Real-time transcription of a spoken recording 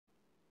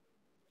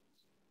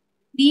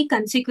three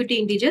consecutive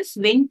integers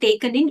when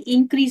taken in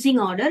increasing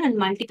order and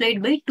multiplied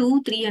by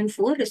 2, 3 and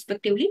 4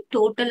 respectively,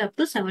 total up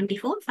to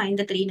 74. Find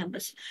the three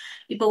numbers.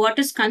 இப்போ what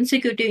is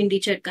consecutive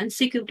integer?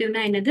 Consecutive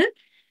na என்னது?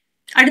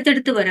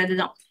 அடுத்தடுத்து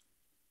வரதுதான்.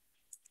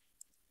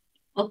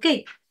 Okay.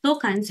 So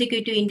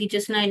consecutive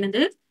integers na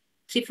என்னது?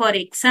 See for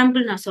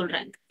example நான்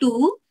சொல்றேன்.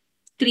 2,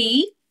 3,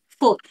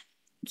 4.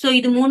 So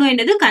இது மூணும்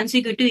என்னது?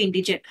 Consecutive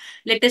integer.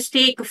 Let us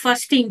take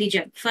first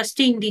integer. First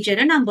integer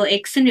நம்ம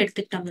x ன்னு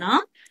எடுத்துக்கிட்டோம்னா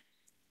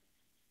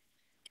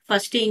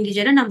first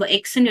integer நம்ம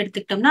x ன்னு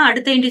எடுத்துக்கிட்டோம்னா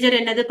அடுத்த integer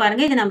என்னது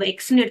பாருங்க இது நம்ம x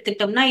ன்னு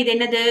எடுத்துக்கிட்டோம்னா இது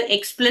என்னது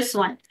x plus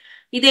 1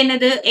 இது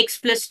என்னது x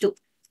plus 2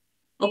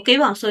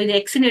 ஓகேவா so இது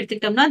x ன்னு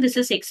எடுத்துக்கிட்டோம்னா this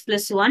is x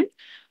plus 1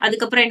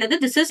 அதுக்கப்புறம் என்னது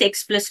this is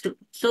x plus 2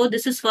 so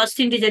this is first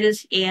integer is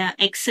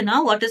x now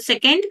what is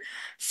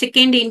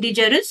second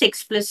integer is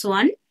x plus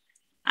 1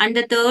 and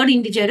the third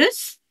integer is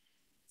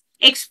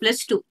x plus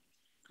 2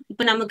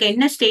 இப்போ நமக்கு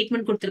என்ன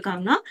statement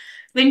கொடுத்திருக்காங்கன்னா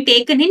when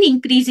taken in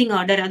increasing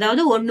order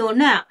அதாவது ஒன்னு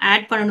ஒன்னு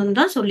add பண்ணனும்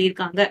தான்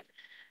சொல்லிருக்காங்க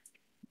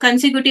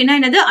consecutive na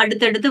என்னது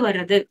அடுத்தடுத்து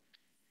வர்றது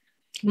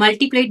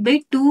multiplied by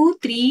 2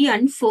 3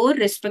 and 4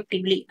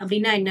 respectively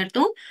அப்படினா என்ன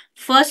அர்த்தம்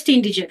first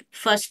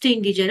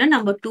integer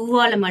நம்ம 2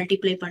 ஆல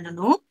multiply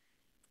பண்ணனும்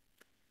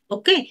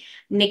ஓகே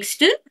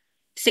next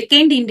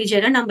second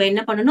integer நம்ம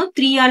என்ன பண்ணனும்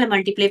 3 ஆல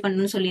multiply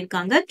பண்ணனும்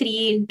சொல்லிருக்காங்க 3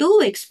 into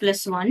x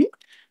plus 1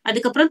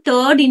 அதுக்கப்புறம்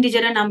third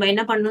integer நம்ம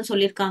என்ன பண்ணனும்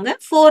சொல்லிருக்காங்க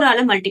 4 ஆல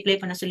multiply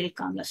பண்ண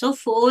சொல்லிருக்காங்க so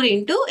 4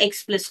 into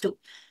x plus 2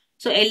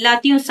 so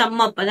எல்லாத்தையும் sum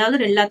up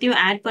அதாவது எல்லாத்தையும்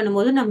ஆட்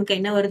பண்ணும்போது நமக்கு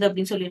என்ன வருது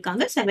அப்படினு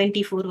சொல்லிருக்காங்க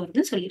 74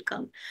 வருதுன்னு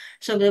சொல்லிருக்காங்க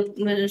so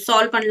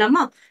சால்வ்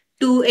பண்ணலாமா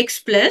 2x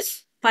plus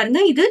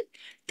பாருங்க இது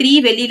 3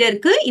 வெளியில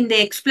இருக்கு இந்த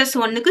x plus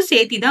 1 க்கு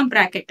சேர்த்தி தான்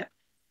bracket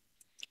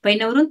இப்போ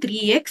என்ன வரும்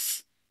 3x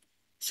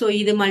so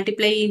இது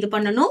multiply இது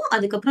பண்ணனும்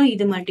அதுக்கப்புறம்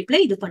இது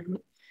multiply இது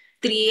பண்ணனும்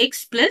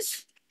 3x plus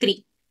 3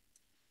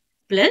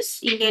 plus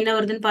இங்க என்ன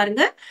வருதுன்னு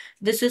பாருங்க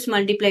this is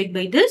multiplied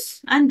by this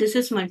and this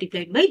is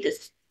multiplied by this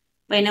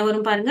இப்போ என்ன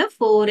வரும் பாருங்க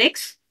 4x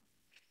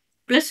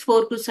plus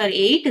 4 2s are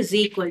 8 is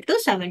equal to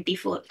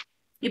 74.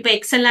 இப்போ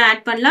x எல்லாம்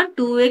add பண்ணலாம்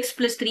 2x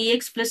plus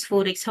 3x plus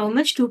 4x. How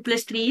much? 2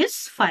 plus 3 is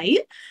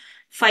 5.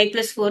 5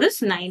 plus 4 is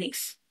 9x.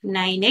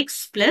 9x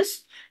plus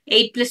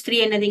 8 plus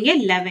 3 என்னதுங்க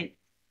 11.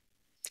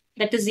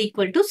 That is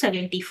equal to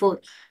 74.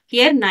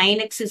 Here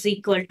 9x is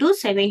equal to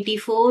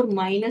 74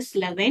 minus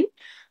 11.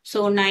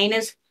 So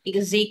 9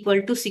 is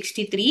equal to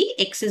 63.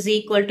 X is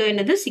equal to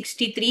என்னது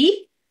 63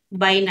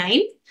 by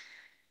 9.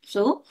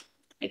 So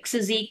x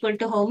is equal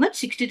to how much?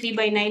 63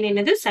 by 9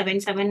 என்னது 7.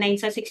 7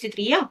 9s are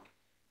 63 yeah?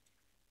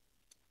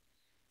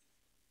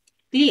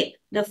 Clear.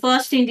 The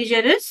first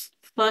integer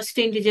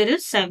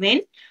is 7.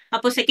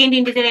 அப்போ second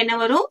integer என்ன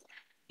வரும்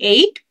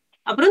 8.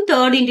 அப்புறம்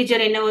third integer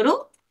என்ன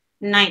வரும்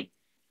 9.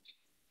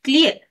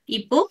 Clear.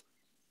 இப்போ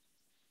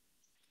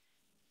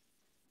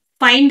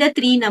find the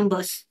three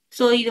numbers.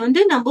 So இது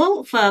வந்து நம்ம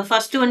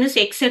first one is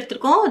x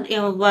எடுத்துருக்கோம்.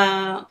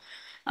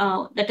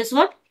 That is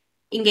what?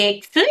 இங்க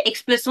x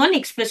plus 1,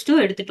 x plus 2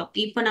 எடுத்துட்டோம்.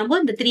 இப்போ நம்ம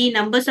இந்த 3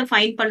 numbers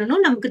find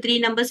பண்ணனும். நமக்கு 3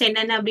 numbers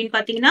என்னென்ன அப்படின்னு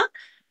பாத்தீங்கன்னா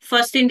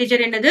first integer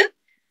என்னது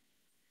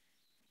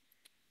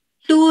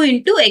 2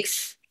 into x.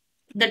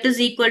 That is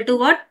equal to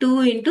what? 2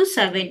 into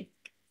 7.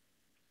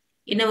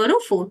 என்ன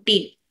வரும்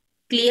 14.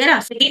 Clear?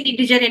 Second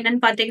integer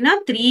என்னன்னு பாத்தீங்கன்னா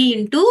 3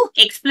 into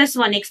x plus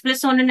 1. x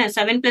plus 1 என்ன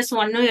 7 plus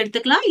 1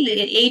 எடுத்துக்கலாம் இல்ல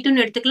 8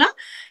 எடுத்துக்கலாம்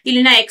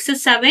இல்லனா x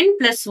is 7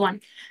 plus 1.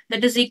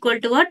 That is equal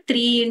to what?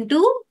 3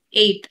 into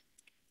 8.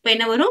 இப்போ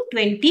என்ன வரும்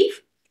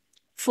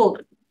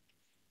 24.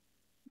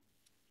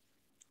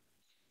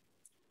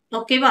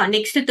 ஓகேவா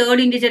நெக்ஸ்ட்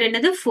தேர்ட் இன்டிஜர்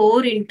என்னது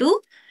 4 into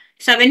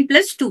 7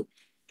 plus 2.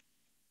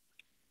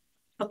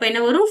 அப்ப என்ன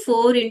வரும்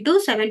 4 into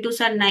 7 2s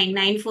are 9.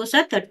 9 4s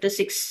are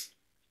 36.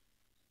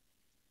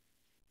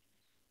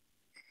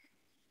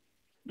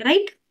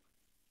 Right?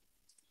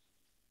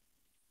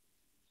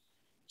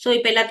 So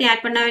இப்போ எல்லாத்தையும்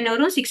ஆட் பண்ணா என்ன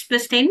வரும் 6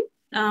 plus 10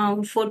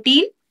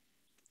 14.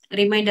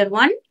 Remainder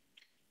 1.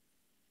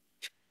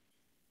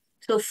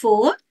 So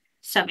 4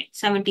 7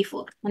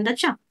 74.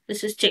 வந்தாச்சா?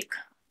 This is check.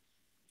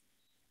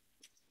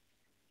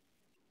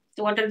 So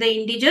what are the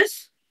integers?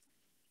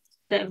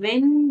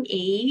 7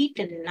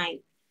 8 and 9.